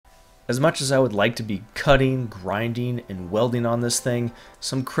As much as I would like to be cutting, grinding, and welding on this thing,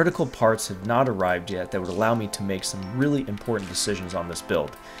 some critical parts have not arrived yet that would allow me to make some really important decisions on this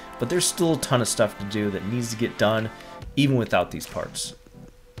build. But there's still a ton of stuff to do that needs to get done, even without these parts.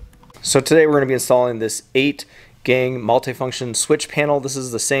 So today we're going to be installing this 8-gang multifunction switch panel. This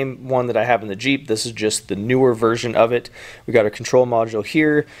is the same one that I have in the Jeep. This is just the newer version of it. We got our control module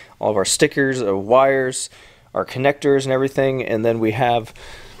here, all of our stickers, our wires, our connectors and everything, and then we have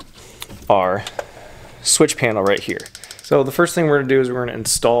our switch panel right here. So the first thing we're going to do is we're going to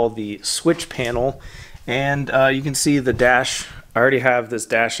install the switch panel, and you can see the dash. I already have this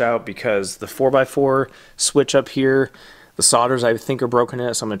dash out because the 4x4 switch up here, the solders I think are broken in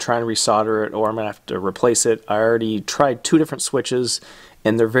it, so I'm going to try and resolder it, or I'm going to have to replace it. I already tried 2 different switches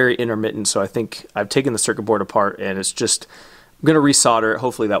and they're very intermittent, so I think I've taken the circuit board apart and it's just, I'm going to resolder it.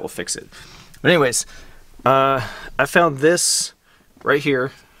 Hopefully that will fix it. But anyways, I found this right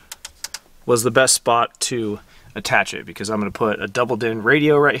here was the best spot to attach it, because I'm going to put a double din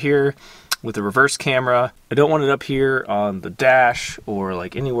radio right here with a reverse camera. I don't want it up here on the dash or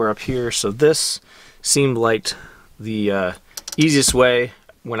like anywhere up here, so this seemed like the easiest way.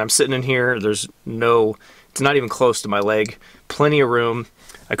 When I'm sitting in here, it's not even close to my leg, plenty of room.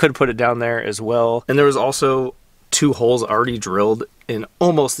 I could put it down there as well, and there was also 2 holes already drilled in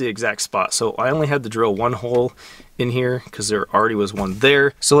almost the exact spot, so I only had to drill 1 hole in here because there already was one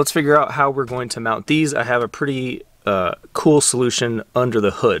there. So let's figure out how we're going to mount these. I have a pretty cool solution under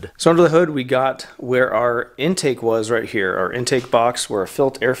the hood. So under the hood we got where our intake was right here, our intake box where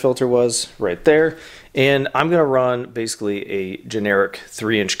our air filter was right there, and I'm gonna run basically a generic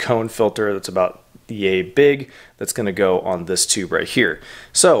 3-inch cone filter that's about yay big that's gonna go on this tube right here.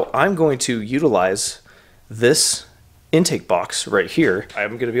 So I'm going to utilize this intake box right here.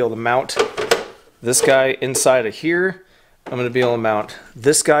 I'm going to be able to mount this guy inside of here. I'm going to be able to mount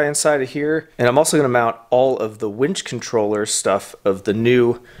this guy inside of here, and I'm also going to mount all of the winch controller stuff of the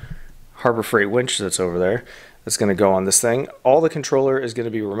new Harbor Freight winch that's over there. That's going to go on this thing. All the controller is going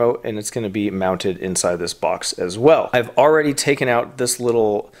to be remote, and it's going to be mounted inside this box as well. I've already taken out this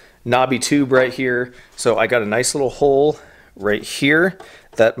little knobby tube right here, so I got a nice little hole right here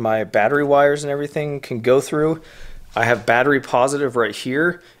that my battery wires and everything can go through. I have battery positive right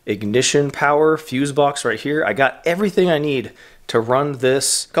here, ignition power, fuse box right here. I got everything I need to run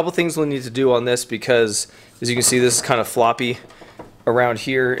this. A couple things we'll need to do on this, because as you can see, this is kind of floppy around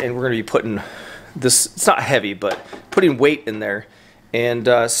here, and we're going to be putting this, it's not heavy, but putting weight in there.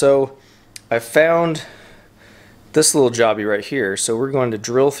 And so I found this little jobby right here. So we're going to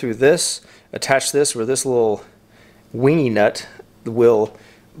drill through this, attach this where this little wingy nut will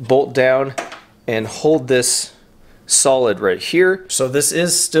bolt down and hold this solid right here. So this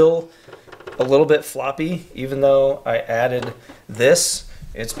is still a little bit floppy, even though I added this.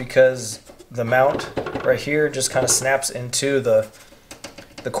 It's because the mount right here just kind of snaps into the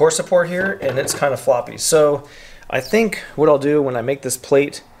core support here, and it's kind of floppy. So I think what I'll do when I make this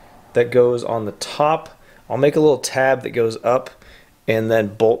plate that goes on the top, I'll make a little tab that goes up and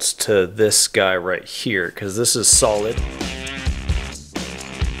then bolts to this guy right here, because this is solid.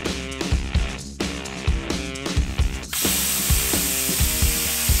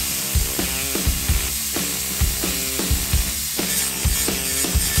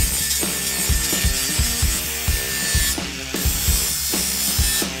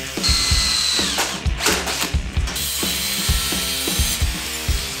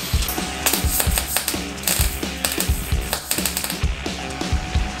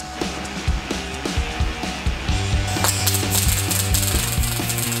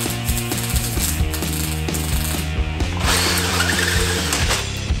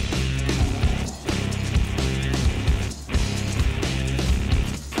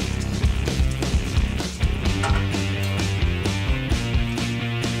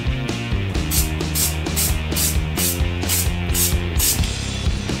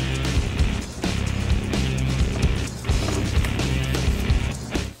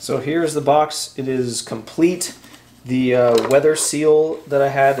 So here's the box. It is complete. The weather seal that I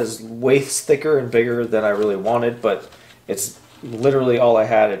had is way thicker and bigger than I really wanted, but it's literally all I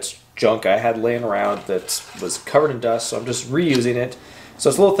had. It's junk I had laying around that was covered in dust, so I'm just reusing it. So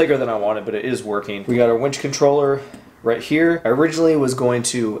it's a little thicker than I wanted, but it is working. We got our winch controller right here. I originally was going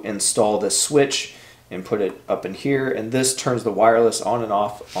to install this switch and put it up in here, and this turns the wireless on and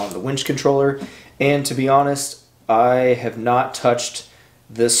off on the winch controller. And to be honest, I have not touched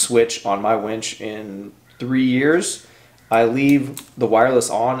this switch on my winch in 3 years. I leave the wireless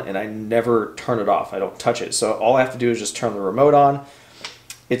on and I never turn it off. I don't touch it. So all I have to do is just turn the remote on.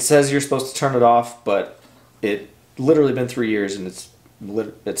 It says you're supposed to turn it off, but it literally been 3 years and it's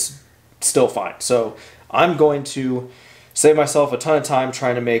still fine. So I'm going to save myself a ton of time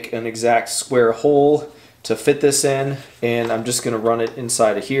trying to make an exact square hole to fit this in, and I'm just going to run it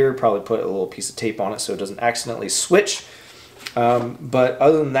inside of here, probably put a little piece of tape on it so it doesn't accidentally switch. But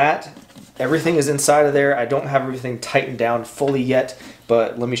other than that, everything is inside of there. I don't have everything tightened down fully yet,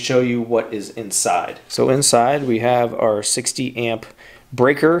 but let me show you what is inside. So inside we have our 60 amp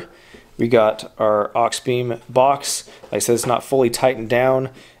breaker. We got our Auxbeam box. Like I said, it's not fully tightened down.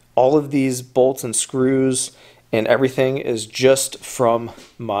 All of these bolts and screws and everything is just from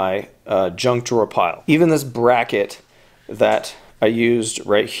my junk drawer pile. Even this bracket that I used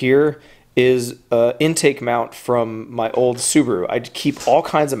right here is an intake mount from my old Subaru. I keep all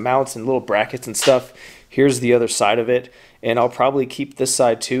kinds of mounts and little brackets and stuff. Here's the other side of it, and I'll probably keep this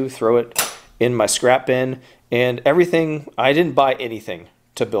side too, throw it in my scrap bin, and everything. I didn't buy anything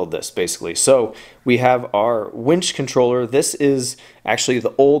to build this, basically. So we have our winch controller. This is actually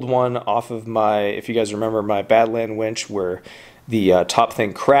the old one off of my, if you guys remember, my Badland winch where the top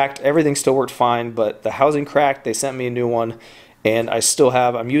thing cracked. Everything still worked fine, but the housing cracked. They sent me a new one, and I still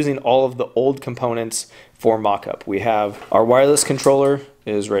have, I'm using all of the old components for mock-up. We have our wireless controller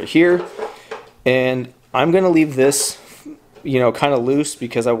is right here, and I'm gonna leave this, you know, kind of loose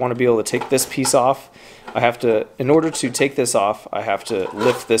because I want to be able to take this piece off. I have to, in order to take this off, I have to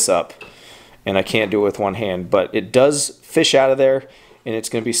lift this up, and I can't do it with one hand, but it does fish out of there, and it's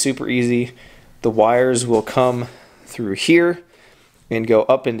going to be super easy. The wires will come through here and go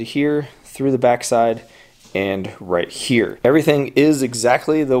up into here, through the backside, and right here. Everything is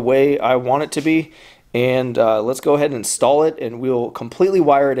exactly the way I want it to be, and let's go ahead and install it, and we'll completely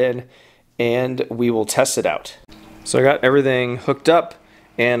wire it in, and we will test it out. So I got everything hooked up,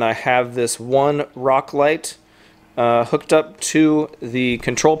 and I have this one rock light hooked up to the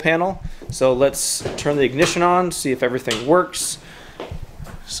control panel. So let's turn the ignition on, see if everything works.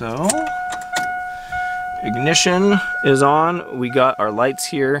 So ignition is on. We got our lights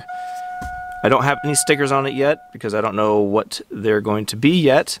here. I don't have any stickers on it yet because I don't know what they're going to be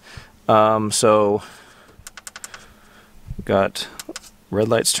yet. So got red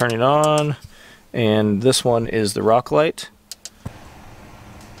lights turning on, and this one is the rock light.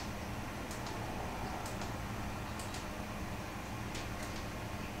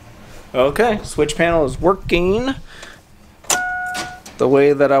 Okay, switch panel is working the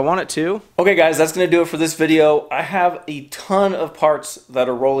way that I want it to. Okay guys, that's gonna do it for this video. I have a ton of parts that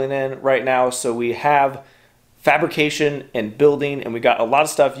are rolling in right now, so we have fabrication and building, and we got a lot of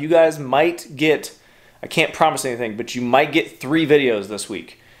stuff. You guys might get, I can't promise anything, but you might get 3 videos this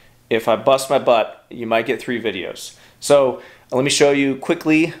week. If I bust my butt, you might get 3 videos. So let me show you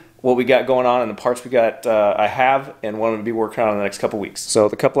quickly what we got going on and the parts we got, I have, and what I'm going to be working on in the next couple weeks. So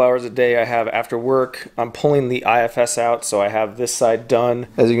the couple hours a day I have after work, I'm pulling the IFS out, so I have this side done.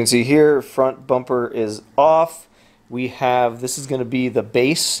 As you can see here, front bumper is off. We have, this is going to be the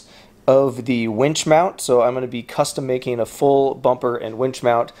base of the winch mount, so I'm going to be custom making a full bumper and winch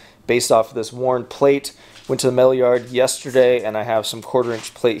mount based off of this worn plate. Went to the metal yard yesterday, and I have some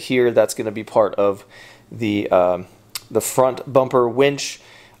 1/4-inch plate here that's going to be part of the front bumper winch.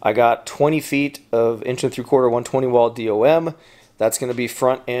 I got 20 feet of 1 3/4 120 wall DOM. That's going to be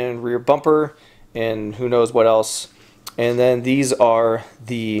front and rear bumper, and who knows what else. And then these are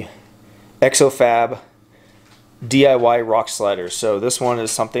the Exofab DIY rock sliders. So this one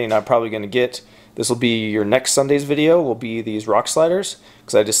is something I'm probably going to get. This will be your next Sunday's video, will be these rock sliders,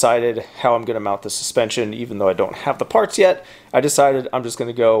 because I decided how I'm going to mount the suspension. Even though I don't have the parts yet, I decided I'm just going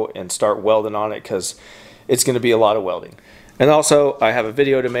to go and start welding on it because it's going to be a lot of welding. And also, I have a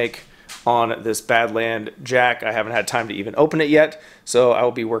video to make on this Badland jack. I haven't had time to even open it yet, so I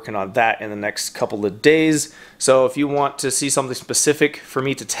will be working on that in the next couple of days. So if you want to see something specific for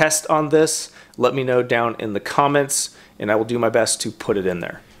me to test on this, let me know down in the comments, and I will do my best to put it in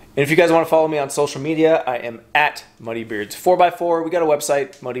there. And if you guys want to follow me on social media, I am at MuddyBeards4x4. We got a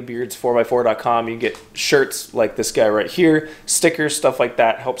website, muddybeards4x4.com. You can get shirts like this guy right here, stickers, stuff like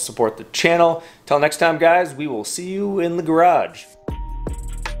that. Helps support the channel. Till next time, guys, we will see you in the garage.